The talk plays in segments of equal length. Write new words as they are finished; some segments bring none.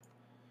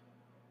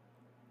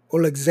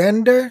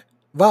Alexander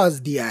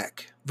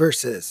Wozniak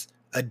versus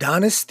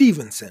Adonis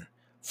Stevenson.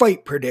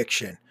 Fight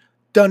prediction.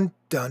 Dun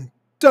dun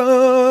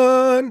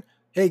dun.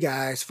 Hey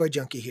guys, Fight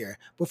Junkie here.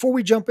 Before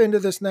we jump into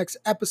this next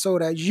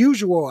episode, as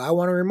usual, I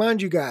want to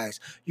remind you guys,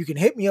 you can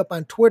hit me up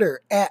on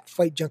Twitter at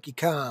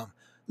FightJunkieCom.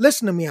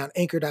 Listen to me on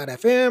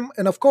Anchor.fm,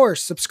 and of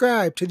course,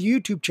 subscribe to the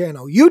YouTube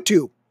channel,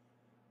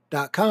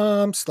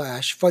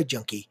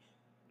 youtube.com/FightJunkie.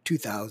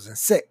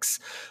 2006.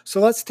 So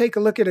let's take a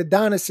look at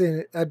Adonis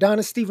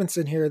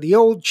Stevenson here, the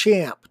old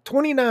champ.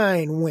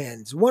 29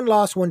 wins, 1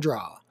 loss, 1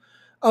 draw.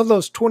 Of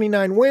those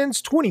 29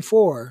 wins,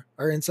 24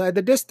 are inside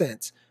the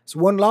distance. So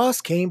 1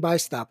 loss came by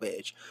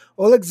stoppage.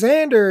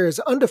 Alexander is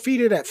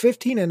undefeated at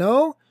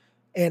 15-0,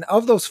 and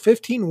of those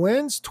 15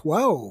 wins,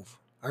 12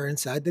 are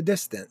inside the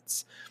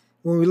distance.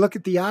 When we look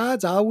at the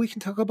odds, all we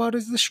can talk about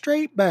is the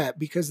straight bet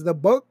because the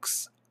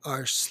books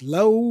are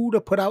slow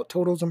to put out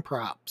totals and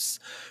props.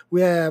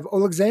 We have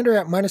Alexander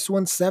at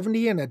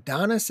 -170 and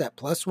Adonis at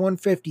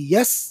 +150.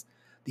 Yes,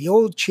 the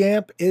old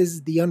champ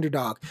is the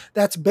underdog.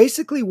 That's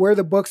basically where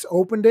the books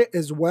opened it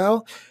as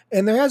well.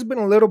 And there has been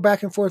a little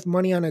back and forth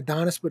money on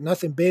Adonis, but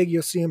nothing big.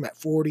 You'll see him at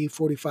 40,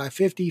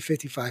 45.50,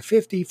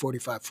 55.50,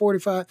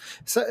 45.45.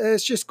 So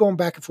it's just going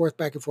back and forth,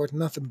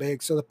 nothing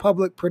big. So the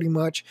public pretty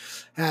much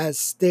has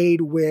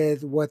stayed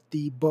with what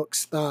the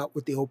books thought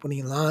with the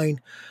opening line.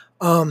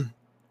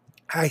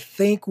 I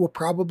think we'll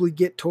probably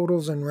get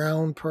totals and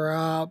round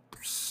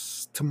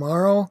props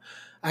tomorrow.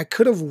 I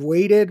could have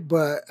waited,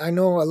 but I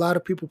know a lot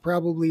of people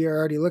probably are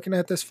already looking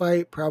at this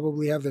fight,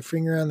 probably have their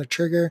finger on the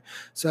trigger.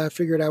 So I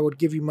figured I would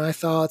give you my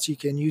thoughts. You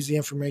can use the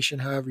information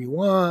however you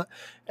want,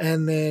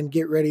 and then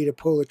get ready to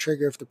pull the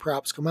trigger if the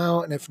props come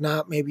out. And if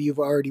not, maybe you've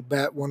already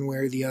bet one way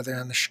or the other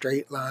on the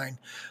straight line.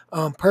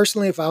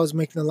 Personally, if I was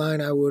making the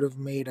line, I would have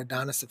made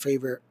Adonis a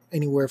favorite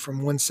anywhere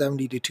from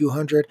 170 to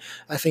 200.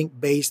 I think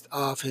based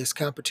off his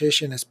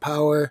competition, his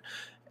power,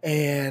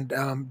 and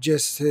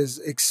just his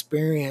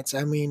experience.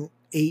 I mean,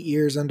 8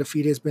 years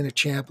undefeated, has been a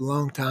champ a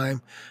long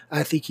time.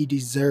 I think he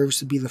deserves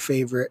to be the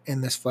favorite in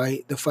this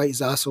fight. The fight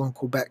is also in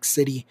Quebec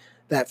City.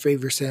 That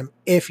favors him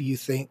if you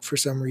think for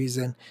some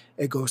reason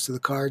it goes to the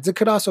cards. It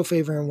could also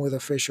favor him with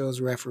officials,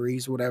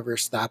 referees, whatever,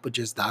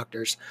 stoppages,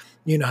 doctors.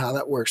 You know how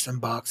that works in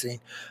boxing.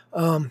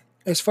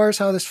 As far as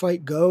how this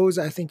fight goes,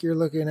 I think you're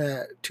looking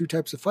at 2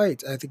 types of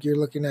fights. I think you're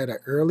looking at an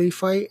early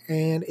fight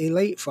and a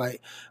late fight.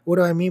 What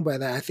do I mean by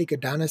that? I think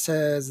Adonis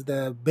has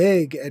the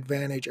big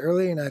advantage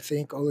early, and I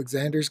think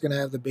Alexander's going to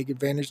have the big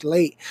advantage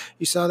late.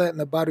 You saw that in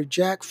the Badou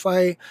Jack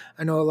fight.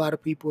 I know a lot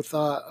of people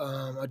thought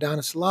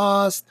Adonis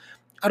lost.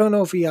 I don't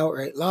know if he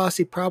outright lost.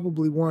 He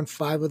probably won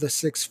 5 of the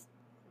 6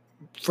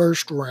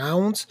 first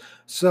rounds.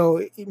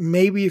 So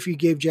maybe if you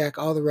gave Jack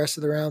all the rest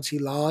of the rounds, he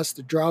lost.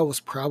 The draw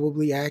was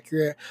probably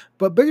accurate.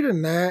 But bigger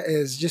than that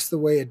is just the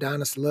way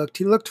Adonis looked.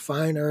 He looked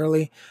fine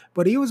early,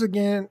 but he was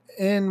again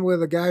in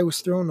with a guy who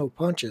was throwing no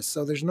punches.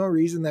 So there's no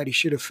reason that he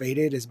should have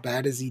faded as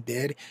bad as he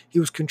did. He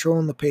was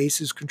controlling the pace,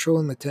 he was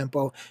controlling the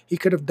tempo. He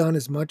could have done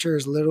as much or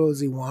as little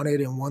as he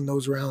wanted and won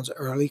those rounds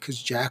early because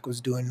Jack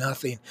was doing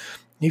nothing.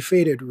 He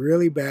faded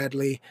really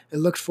badly. It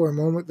looked for a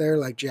moment there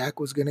like Jack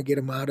was going to get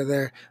him out of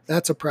there.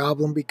 That's a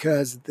problem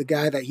because the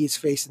guy that he's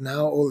facing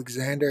now,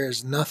 Alexander,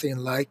 is nothing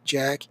like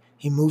Jack.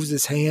 He moves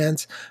his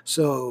hands,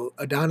 so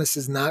Adonis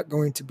is not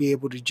going to be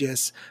able to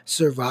just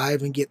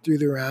survive and get through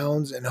the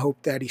rounds and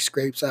hope that he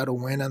scrapes out a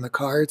win on the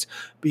cards,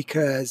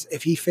 because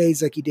if he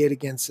fades like he did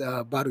against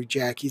Badou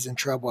Jack, he's in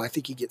trouble. I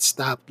think he gets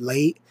stopped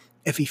late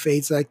if he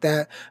fades like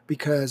that,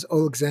 because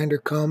Alexander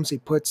comes, he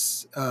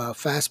puts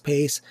fast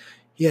pace,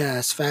 he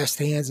has fast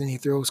hands, and he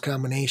throws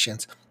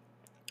combinations.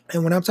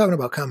 And when I'm talking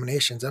about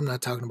combinations, I'm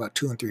not talking about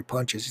 2 and 3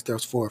 punches. He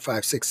throws 4,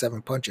 5, 6,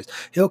 7 punches.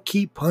 He'll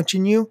keep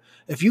punching you.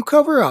 If you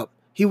cover up,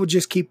 he will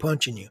just keep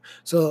punching you.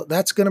 So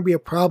that's going to be a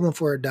problem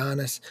for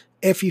Adonis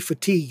if he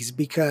fatigues,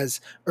 because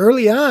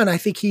early on, I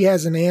think he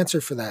has an answer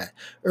for that.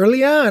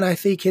 Early on, I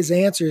think his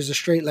answer is a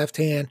straight left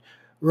hand,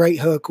 right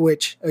hook,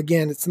 which,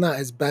 again, it's not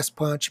his best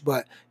punch,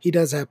 but he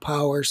does have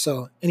power.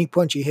 So any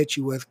punch he hits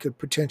you with could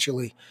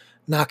potentially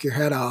knock your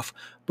head off.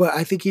 But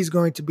I think he's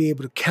going to be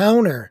able to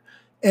counter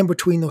in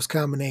between those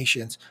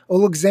combinations.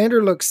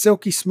 Alexander looks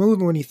silky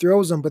smooth when he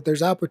throws them, but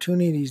there's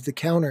opportunities to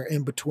counter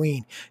in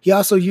between. He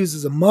also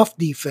uses a muff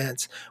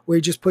defense where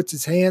he just puts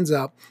his hands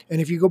up.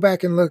 And if you go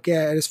back and look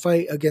at his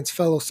fight against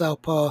fellow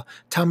southpaw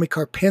Tommy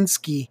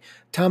Karpinski,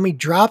 Tommy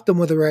dropped him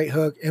with a right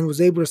hook and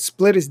was able to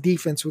split his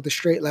defense with a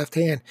straight left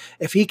hand.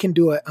 If he can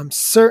do it, I'm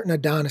certain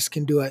Adonis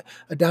can do it.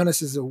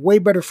 Adonis is a way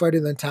better fighter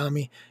than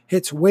Tommy,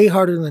 hits way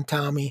harder than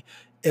Tommy.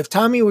 If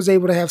Tommy was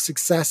able to have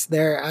success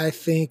there, I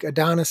think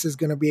Adonis is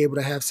going to be able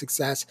to have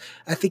success.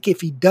 I think if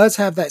he does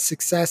have that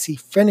success, he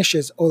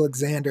finishes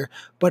Alexander,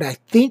 but I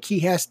think he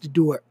has to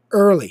do it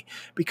early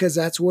because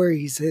that's where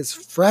he's his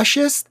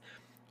freshest.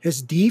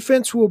 His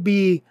defense will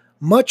be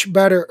much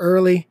better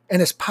early, and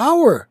his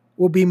power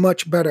will be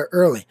much better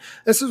early.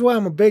 This is why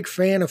I'm a big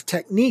fan of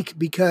technique,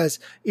 because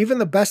even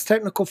the best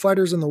technical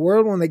fighters in the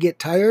world, when they get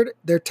tired,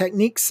 their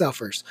technique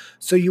suffers.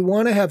 So you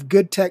want to have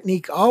good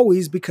technique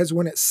always, because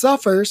when it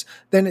suffers,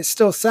 then it's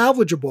still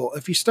salvageable.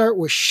 If you start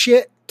with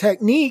shit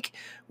technique,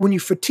 when you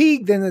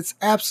fatigue, then it's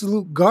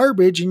absolute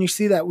garbage. And you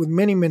see that with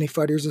many, many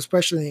fighters,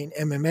 especially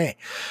in MMA.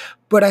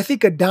 But I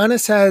think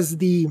Adonis has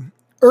the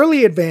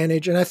early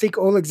advantage, and I think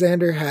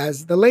Alexander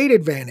has the late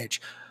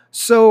advantage.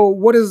 So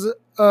what does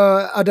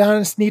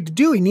Adonis need to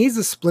do? He needs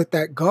to split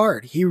that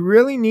guard. He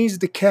really needs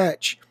to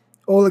catch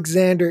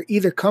Alexander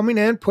either coming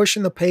in,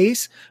 pushing the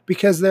pace,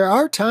 because there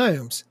are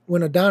times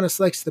when Adonis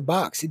likes to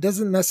box. He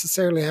doesn't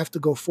necessarily have to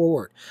go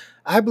forward.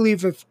 I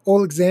believe if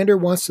Alexander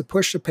wants to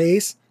push the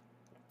pace,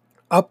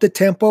 up the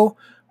tempo,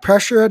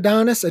 pressure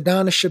Adonis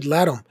should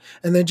let him,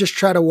 and then just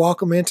try to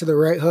walk him into the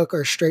right hook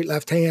or straight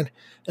left hand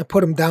and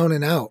put him down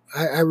and out.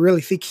 I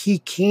really think he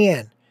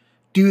can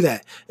do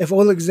that. If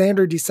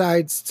Alexander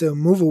decides to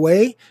move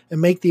away and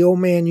make the old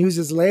man use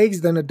his legs,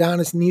 then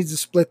Adonis needs to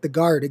split the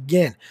guard.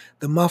 Again,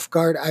 the muff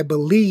guard, I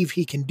believe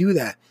he can do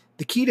that.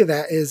 The key to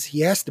that is he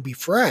has to be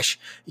fresh.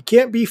 You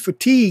can't be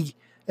fatigued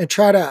and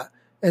try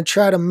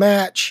to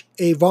match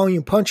a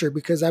volume puncher,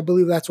 because I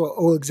believe that's what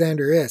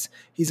Alexander is.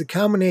 He's a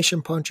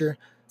combination puncher,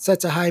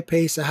 sets a high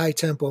pace, a high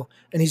tempo,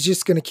 and he's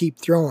just going to keep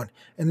throwing.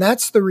 And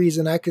that's the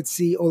reason I could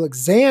see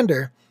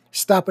Alexander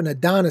stopping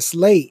Adonis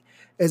late,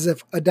 as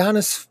if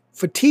Adonis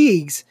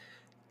fatigues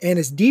and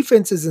his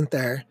defense isn't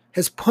there,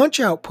 his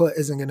punch output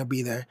isn't going to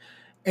be there,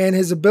 and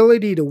his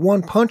ability to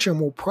one punch him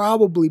will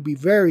probably be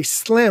very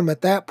slim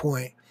at that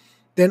point,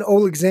 then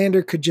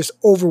Alexander could just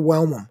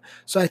overwhelm him.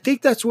 So I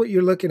think that's what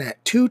you're looking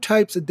at. Two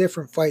types of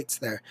different fights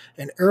there.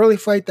 An early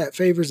fight that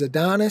favors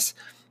Adonis,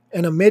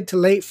 and a mid to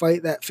late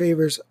fight that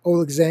favors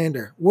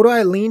Alexander. What do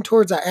I lean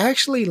towards? I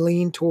actually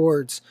lean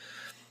towards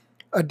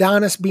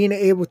Adonis being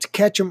able to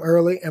catch him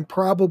early and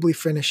probably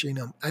finishing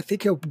him. I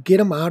think he'll get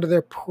him out of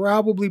there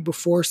probably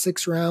before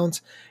 6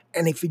 rounds.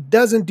 And if he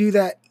doesn't do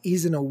that,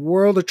 he's in a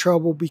world of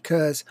trouble,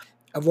 because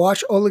I've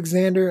watched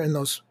Alexander, and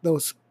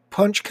those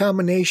punch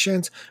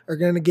combinations are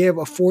going to give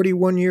a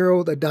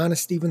 41-year-old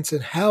Adonis Stevenson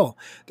hell.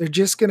 They're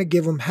just going to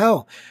give him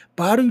hell.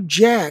 Badou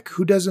Jack,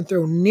 who doesn't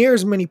throw near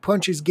as many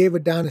punches, gave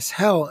Adonis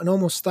hell and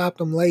almost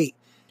stopped him late.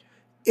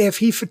 If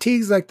he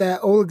fatigues like that,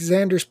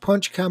 Alexander's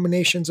punch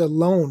combinations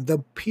alone, the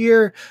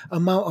pure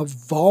amount of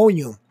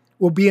volume,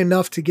 will be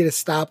enough to get a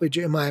stoppage,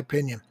 in my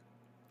opinion.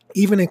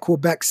 Even in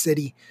Quebec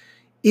City,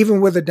 even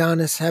with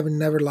Adonis having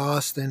never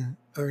lost in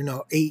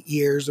 8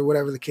 years or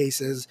whatever the case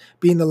is,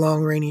 being the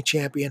long reigning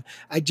champion,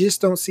 I just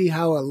don't see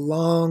how a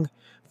long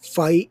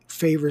fight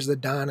favors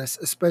Adonis,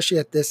 especially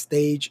at this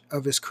stage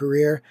of his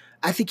career.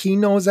 I think he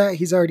knows that.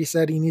 He's already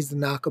said he needs to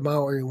knock him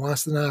out, or he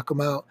wants to knock him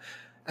out.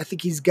 I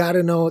think he's got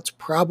to know it's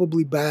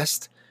probably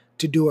best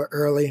to do it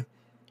early.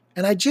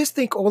 And I just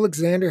think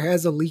Alexander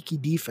has a leaky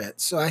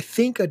defense. So I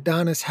think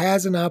Adonis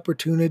has an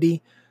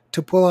opportunity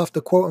to pull off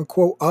the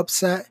quote-unquote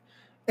upset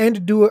and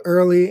to do it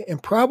early,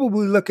 and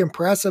probably look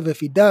impressive if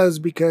he does,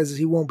 because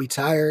he won't be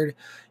tired.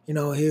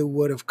 He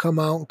would have come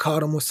out and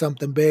caught him with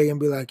something big and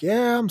be like,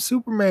 yeah, I'm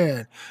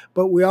Superman.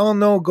 But we all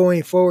know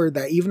going forward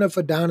that even if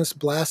Adonis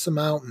blasts him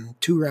out in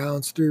 2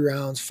 rounds, 3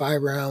 rounds,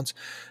 5 rounds,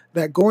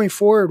 that going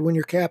forward, when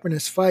you're capping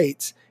his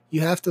fights,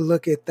 you have to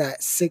look at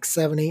that 6,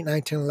 7, 8,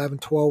 9, 10, 11,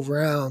 12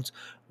 rounds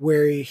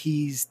where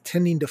he's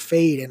tending to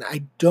fade. And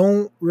I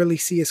don't really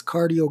see his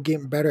cardio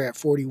getting better at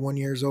 41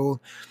 years old.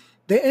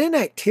 The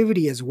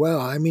inactivity as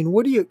well. I mean,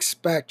 what do you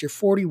expect? You're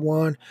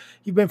 41.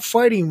 You've been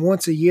fighting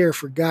once a year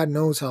for God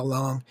knows how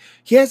long.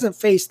 He hasn't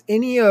faced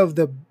any of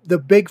the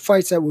big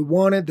fights that we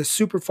wanted, the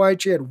super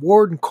fights. You had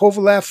Ward and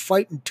Kovalev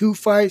fighting 2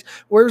 fights.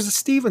 Where's the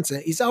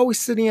Stevenson? He's always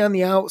sitting on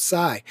the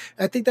outside.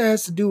 I think that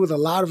has to do with a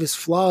lot of his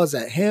flaws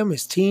that him,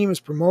 his team,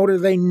 his promoter,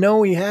 they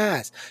know he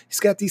has.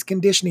 He's got these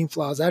conditioning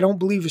flaws. I don't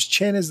believe his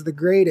chin is the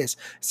greatest.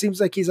 It seems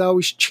like he's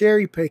always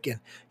cherry picking.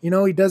 He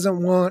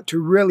doesn't want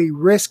to really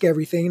risk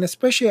everything, and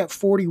especially at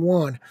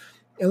 41,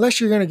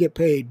 unless you're going to get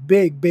paid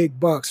big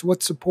bucks,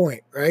 what's the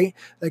point, right?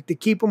 Like, to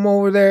keep him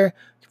over there,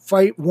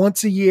 fight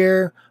once a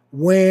year,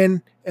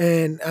 win,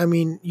 and I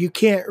mean, you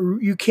can't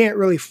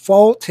really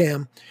fault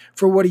him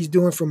for what he's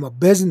doing from a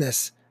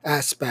business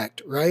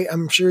aspect, right?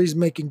 I'm sure he's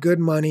making good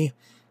money.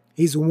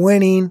 He's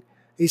winning.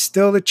 He's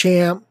still the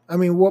champ. I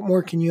mean, what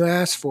more can you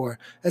ask for?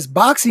 As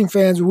boxing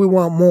fans, we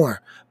want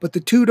more, but the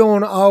two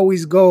don't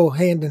always go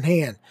hand in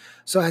hand.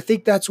 So I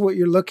think that's what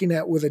you're looking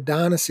at with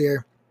Adonis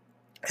here,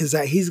 is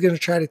that he's going to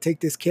try to take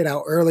this kid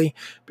out early,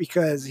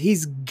 because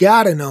he's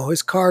got to know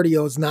his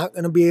cardio is not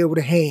going to be able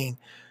to hang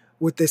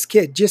with this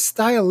kid. Just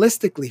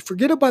stylistically,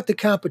 forget about the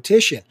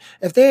competition.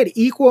 If they had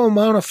equal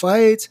amount of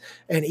fights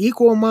and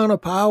equal amount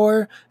of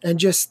power, and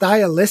just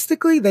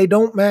stylistically, they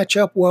don't match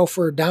up well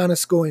for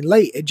Adonis going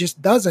late. It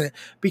just doesn't,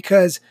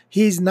 because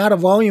he's not a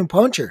volume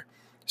puncher.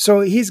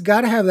 So he's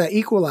got to have that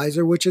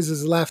equalizer, which is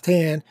his left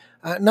hand.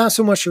 Not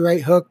so much the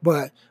right hook,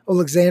 but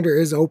Alexander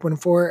is open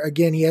for it.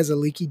 Again, he has a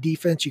leaky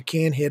defense. You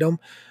can hit him.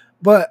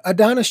 But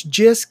Adonis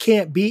just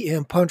can't beat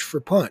him punch for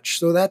punch.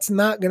 So that's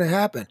not going to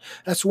happen.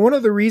 That's one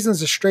of the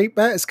reasons a straight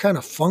bet is kind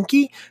of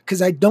funky,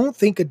 because I don't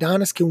think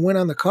Adonis can win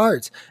on the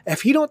cards.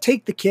 If he don't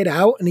take the kid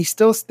out and he's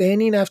still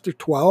standing after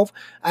 12,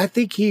 I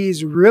think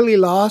he's really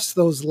lost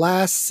those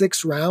last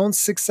 6 rounds,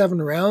 6, 7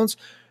 rounds,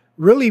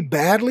 really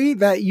badly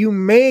that you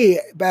may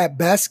at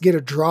best get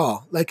a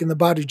draw, like in the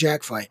Badu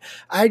Jack fight.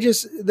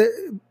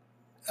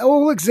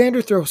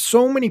 Alexander throws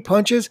so many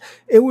punches,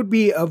 it would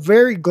be a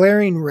very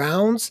glaring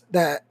rounds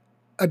that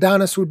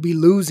Adonis would be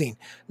losing.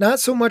 Not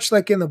so much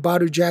like in the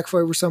Badu Jack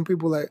fight where some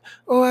people are like,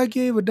 oh, I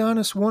gave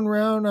Adonis 1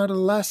 round out of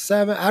the last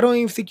 7. I don't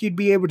even think you'd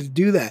be able to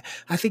do that.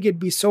 I think it'd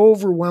be so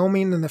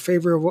overwhelming in the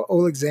favor of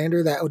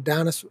Alexander that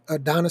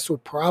Adonis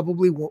would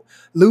probably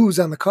lose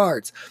on the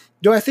cards.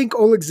 Do I think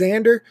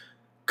Alexander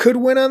could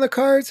win on the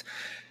cards?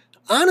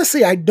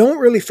 Honestly, I don't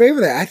really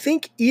favor that. I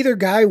think either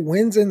guy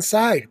wins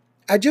inside.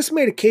 I just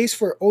made a case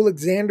for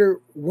Alexander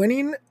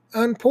winning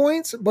on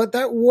points, but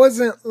that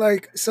wasn't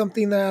like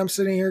something that I'm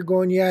sitting here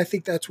going, yeah, I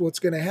think that's what's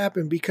going to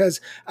happen,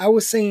 because I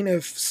was saying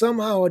if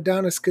somehow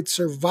Adonis could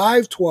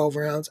survive 12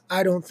 rounds,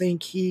 I don't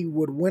think he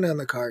would win on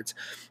the cards.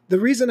 The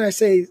reason I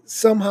say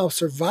somehow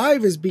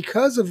survive is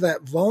because of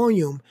that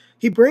volume.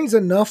 He brings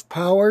enough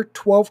power,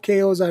 12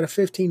 KOs out of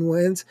 15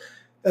 wins.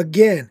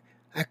 Again,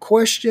 I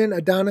question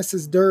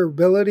Adonis's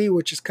durability,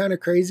 which is kind of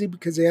crazy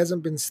because he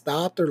hasn't been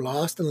stopped or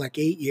lost in like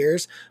 8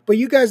 years. But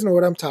you guys know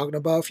what I'm talking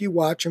about. If you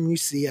watch him, you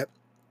see it.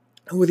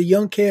 And with a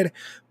young kid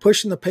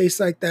pushing the pace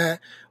like that,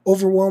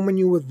 overwhelming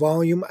you with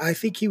volume, I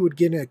think he would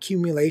get an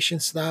accumulation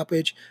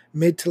stoppage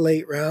mid to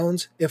late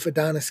rounds if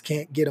Adonis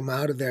can't get him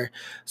out of there.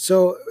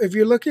 So if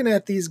you're looking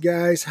at these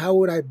guys, how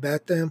would I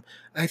bet them?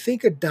 I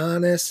think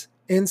Adonis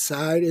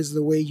inside is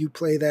the way you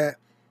play that.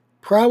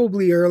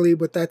 Probably early,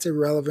 but that's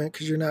irrelevant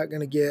because you're not going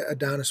to get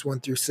Adonis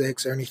 1 through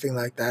 6 or anything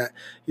like that.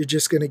 You're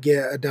just going to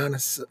get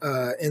Adonis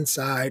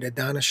inside,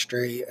 Adonis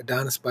straight,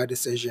 Adonis by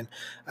decision.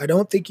 I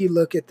don't think you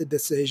look at the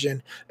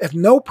decision. If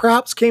no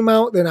props came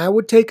out, then I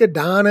would take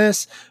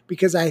Adonis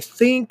because I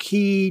think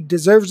he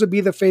deserves to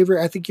be the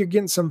favorite. I think you're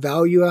getting some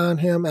value on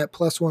him at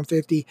plus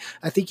 150.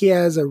 I think he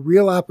has a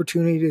real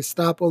opportunity to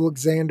stop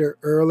Alexander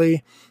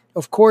early.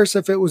 Of course,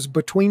 if it was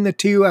between the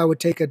two, I would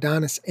take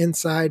Adonis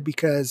inside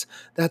because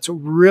that's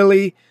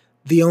really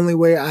the only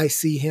way I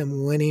see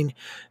him winning.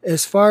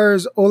 As far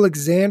as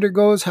Alexander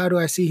goes, how do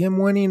I see him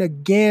winning?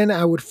 Again,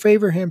 I would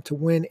favor him to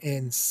win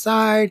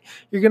inside.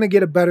 You're going to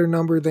get a better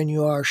number than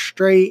you are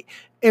straight.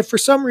 If for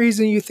some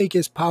reason you think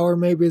his power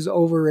maybe is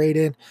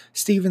overrated,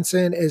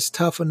 Stevenson is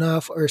tough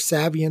enough or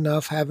savvy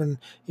enough, having,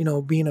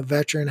 being a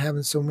veteran,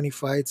 having so many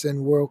fights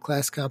and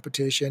world-class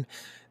competition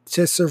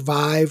to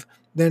survive,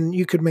 then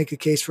you could make a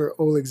case for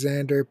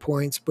Alexander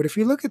points. But if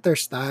you look at their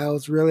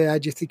styles, really, I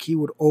just think he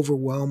would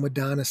overwhelm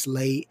Adonis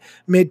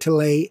mid to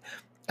late.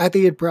 I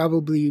think it'd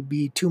probably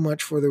be too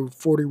much for the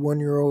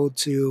 41-year-old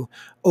to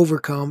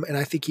overcome, and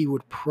I think he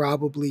would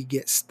probably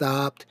get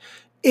stopped.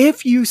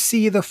 If you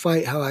see the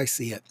fight how I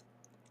see it,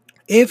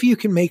 if you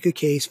can make a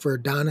case for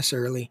Adonis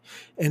early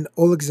and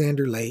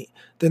Alexander late,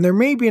 then there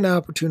may be an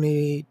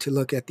opportunity to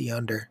look at the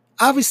under.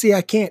 Obviously,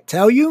 I can't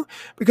tell you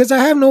because I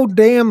have no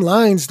damn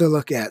lines to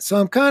look at. So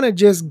I'm kind of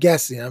just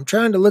guessing. I'm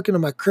trying to look into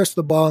my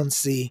crystal ball and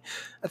see.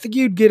 I think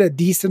you'd get a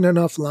decent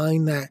enough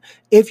line that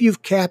if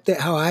you've capped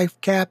it how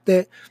I've capped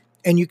it,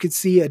 and you could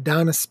see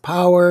Adonis'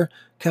 power,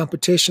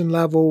 competition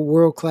level,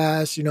 world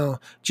class,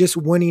 just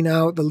winning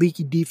out the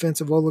leaky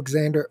defense of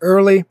Alexander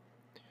early.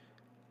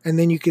 And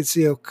then you could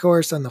see, of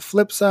course, on the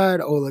flip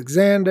side,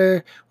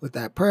 Alexander with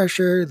that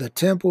pressure, the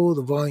tempo,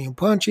 the volume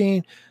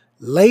punching,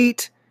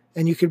 late.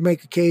 And you could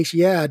make a case,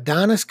 yeah,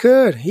 Adonis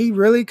could. He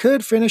really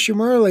could finish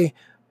him early.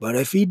 But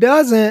if he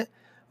doesn't,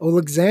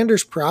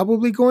 Alexander's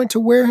probably going to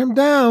wear him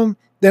down.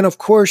 Then, of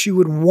course, you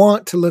would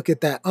want to look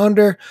at that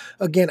under.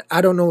 Again, I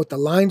don't know what the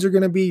lines are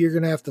going to be. You're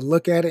going to have to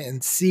look at it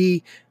and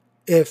see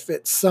if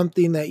it's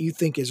something that you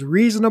think is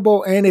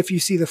reasonable and if you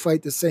see the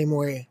fight the same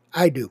way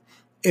I do.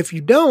 If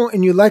you don't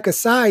and you like a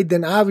side,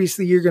 then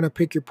obviously you're going to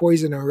pick your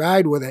poison and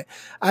ride with it.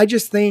 I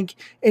just think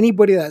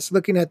anybody that's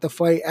looking at the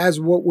fight as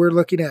what we're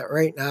looking at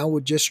right now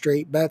with just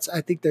straight bets,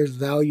 I think there's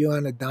value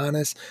on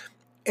Adonis.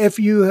 If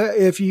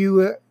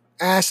you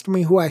asked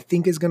me who I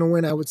think is going to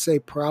win, I would say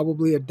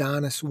probably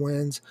Adonis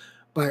wins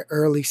by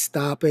early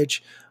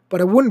stoppage.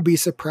 But I wouldn't be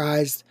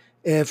surprised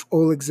if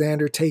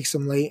Alexander takes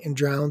him late and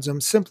drowns him,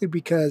 simply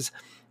because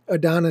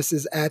Adonis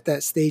is at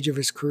that stage of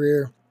his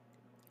career.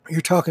 You're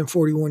talking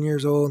 41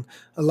 years old,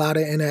 a lot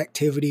of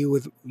inactivity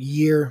with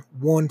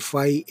one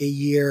fight a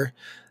year.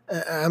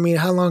 I mean,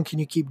 how long can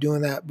you keep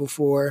doing that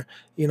before,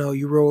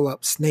 you roll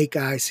up snake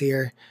eyes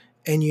here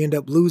and you end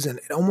up losing?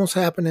 It almost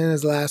happened in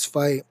his last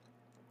fight.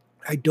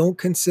 I don't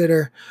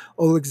consider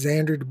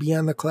Alexander to be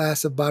on the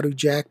class of Badu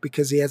Jack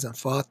because he hasn't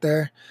fought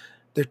there.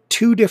 They're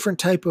two different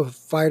type of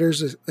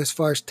fighters. As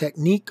far as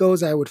technique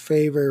goes, I would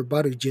favor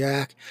Badu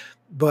Jack,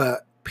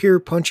 but pure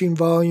punching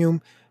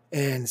volume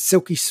and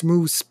silky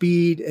smooth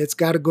speed, it's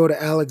got to go to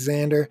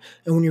Alexander.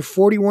 And when you're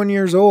 41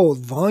 years old,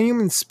 volume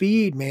and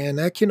speed, man,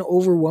 that can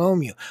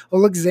overwhelm you.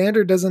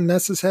 Alexander doesn't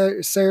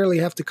necessarily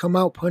have to come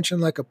out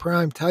punching like a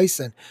prime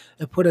Tyson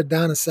and put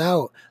Adonis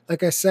out.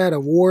 Like I said, a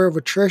war of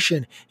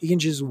attrition. He can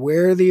just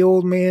wear the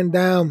old man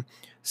down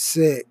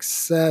 6,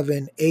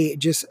 7, 8,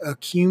 just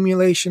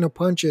accumulation of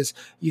punches.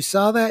 You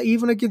saw that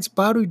even against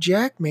Badu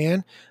Jack,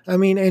 man. I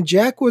mean, and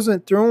Jack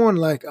wasn't throwing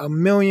like a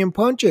million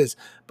punches,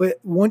 but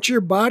once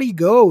your body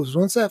goes,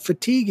 once that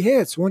fatigue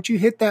hits, once you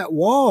hit that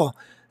wall,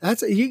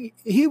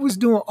 he was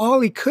doing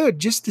all he could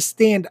just to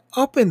stand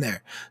up in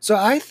there. So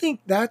I think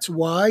that's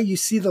why you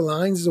see the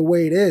lines the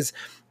way it is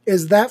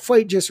that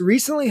fight just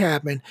recently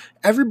happened.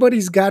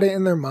 Everybody's got it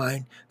in their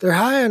mind. They're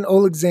high on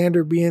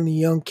Alexander being the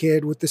young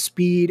kid with the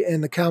speed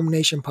and the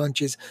combination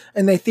punches,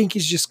 and they think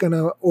he's just going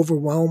to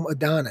overwhelm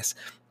Adonis.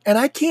 And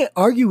I can't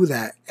argue with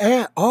that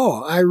at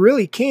all. I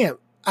really can't.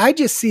 I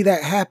just see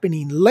that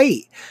happening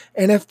late.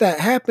 And if that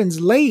happens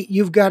late,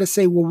 you've got to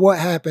say, well, what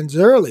happens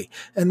early?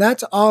 And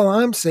that's all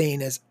I'm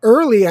saying is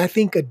early, I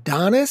think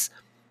Adonis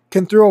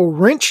can throw a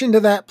wrench into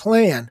that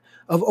plan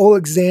of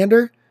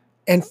Alexander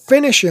and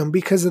finish him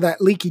because of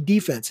that leaky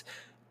defense.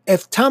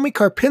 If Tommy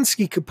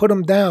Karpinski could put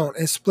him down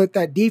and split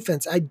that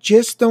defense, I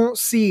just don't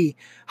see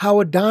how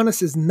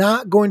Adonis is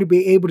not going to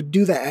be able to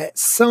do that at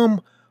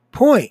some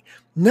point.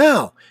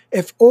 Now,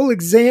 if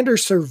Alexander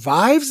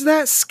survives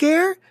that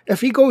scare,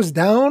 if he goes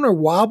down or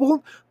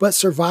wobbled, but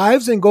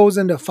survives and goes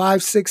into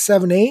 5, 6,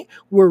 7, 8,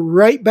 we're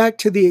right back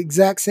to the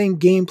exact same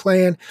game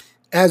plan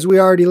as we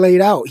already laid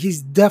out.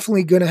 He's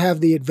definitely going to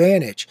have the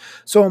advantage.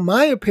 So in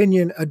my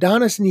opinion,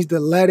 Adonis needs to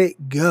let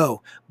it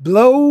go.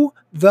 Blow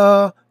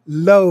the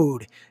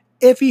load.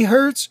 If he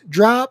hurts,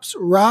 drops,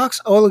 rocks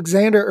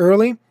Alexander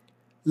early,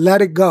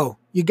 let it go.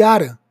 You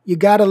gotta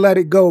let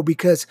it go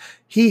because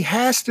he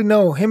has to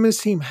know, him and his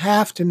team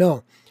have to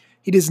know,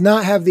 he does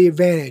not have the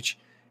advantage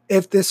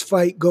if this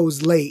fight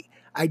goes late.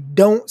 I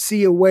don't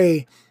see a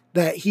way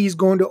that he's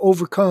going to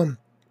overcome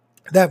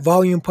that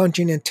volume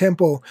punching and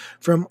tempo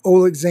from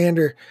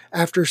Alexander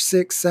after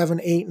 6,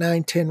 7, 8,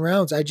 9, 10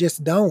 rounds. I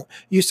just don't.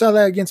 You saw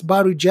that against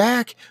Badu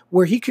Jack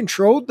where he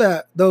controlled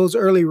those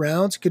early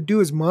rounds, could do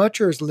as much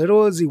or as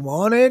little as he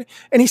wanted,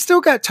 and he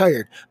still got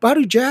tired.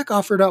 Badu Jack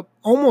offered up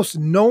almost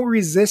no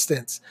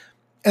resistance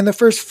in the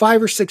first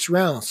 5 or 6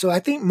 rounds. So I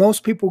think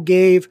most people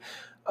gave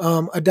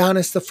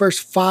Adonis the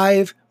first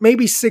 5,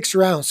 maybe 6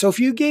 rounds. So if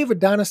you gave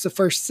Adonis the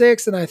first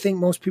 6, and I think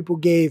most people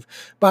gave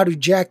Badu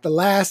Jack the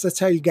last, that's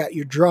how you got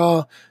your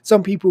draw.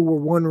 Some people were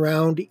 1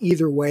 round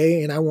either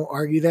way, and I won't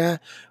argue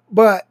that.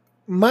 But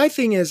my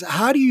thing is,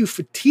 how do you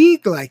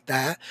fatigue like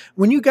that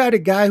when you got a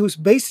guy who's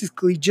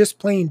basically just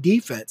playing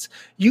defense?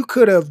 You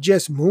could have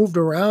just moved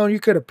around. You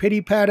could have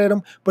pity-patted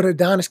him, but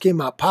Adonis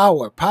came out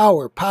power,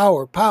 power,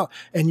 power, power.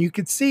 And you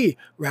could see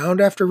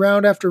round after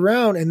round after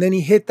round, and then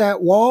he hit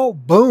that wall,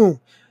 boom.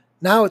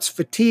 Now it's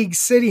fatigue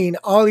sitting.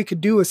 All he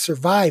could do was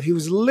survive. He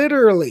was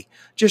literally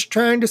just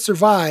trying to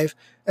survive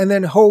and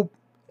then hope,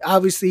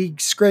 obviously, he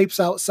scrapes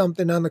out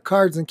something on the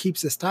cards and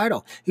keeps his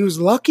title. He was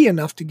lucky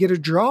enough to get a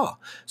draw.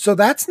 So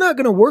that's not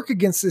going to work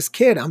against this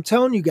kid. I'm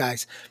telling you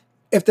guys,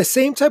 if the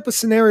same type of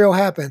scenario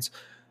happens,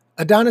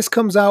 Adonis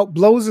comes out,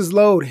 blows his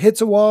load,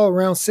 hits a wall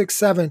around 6,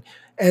 7,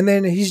 and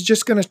then he's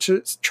just going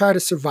to try to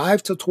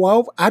survive till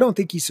 12. I don't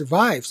think he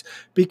survives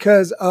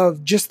because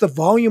of just the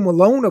volume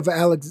alone of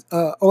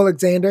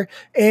Alexander.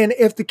 And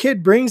if the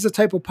kid brings the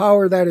type of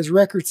power that his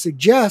record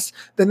suggests,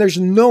 then there's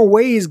no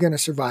way he's going to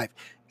survive.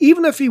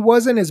 Even if he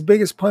wasn't as big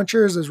as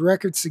puncher as his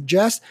record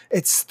suggests,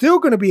 it's still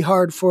going to be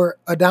hard for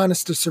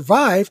Adonis to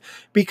survive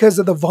because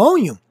of the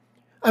volume.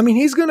 I mean,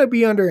 he's going to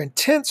be under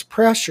intense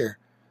pressure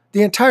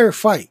the entire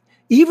fight,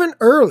 even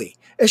early.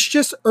 It's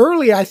just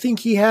early, I think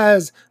he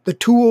has the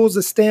tools,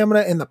 the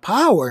stamina, and the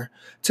power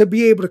to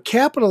be able to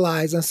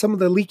capitalize on some of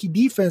the leaky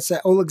defense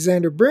that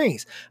Alexander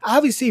brings.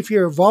 Obviously, if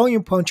you're a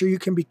volume puncher, you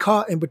can be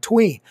caught in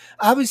between.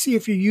 Obviously,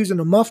 if you're using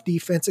a muff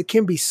defense, it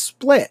can be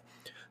split.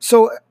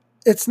 So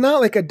it's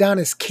not like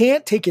Adonis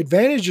can't take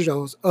advantage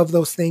of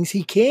those things.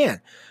 He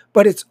can,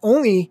 but it's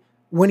only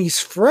when he's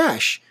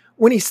fresh.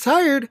 When he's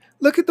tired,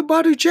 look at the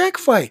Badu Jack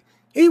fight.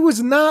 He was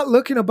not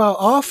looking about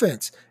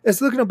offense.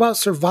 It's looking about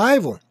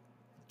survival.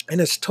 And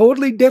it's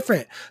totally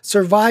different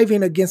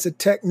surviving against a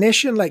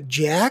technician like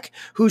Jack,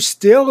 who's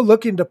still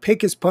looking to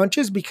pick his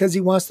punches because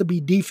he wants to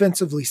be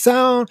defensively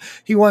sound.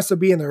 He wants to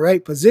be in the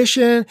right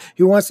position.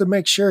 He wants to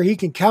make sure he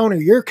can counter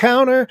your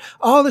counter.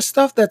 All the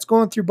stuff that's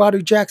going through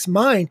Badu Jack's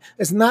mind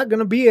is not going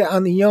to be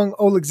on the young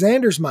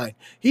Alexander's mind.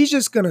 He's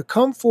just going to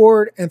come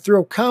forward and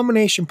throw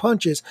combination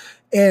punches,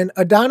 and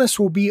Adonis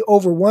will be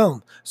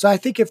overwhelmed. So I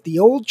think if the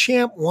old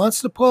champ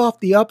wants to pull off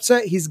the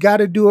upset, he's got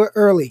to do it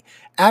early.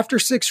 After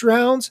 6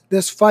 rounds,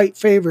 this fight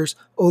favors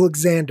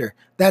Alexander.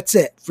 That's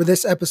it for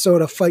this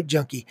episode of Fight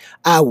Junkie.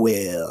 I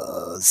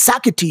will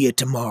sock it to you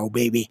tomorrow,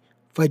 baby.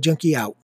 Fight Junkie out.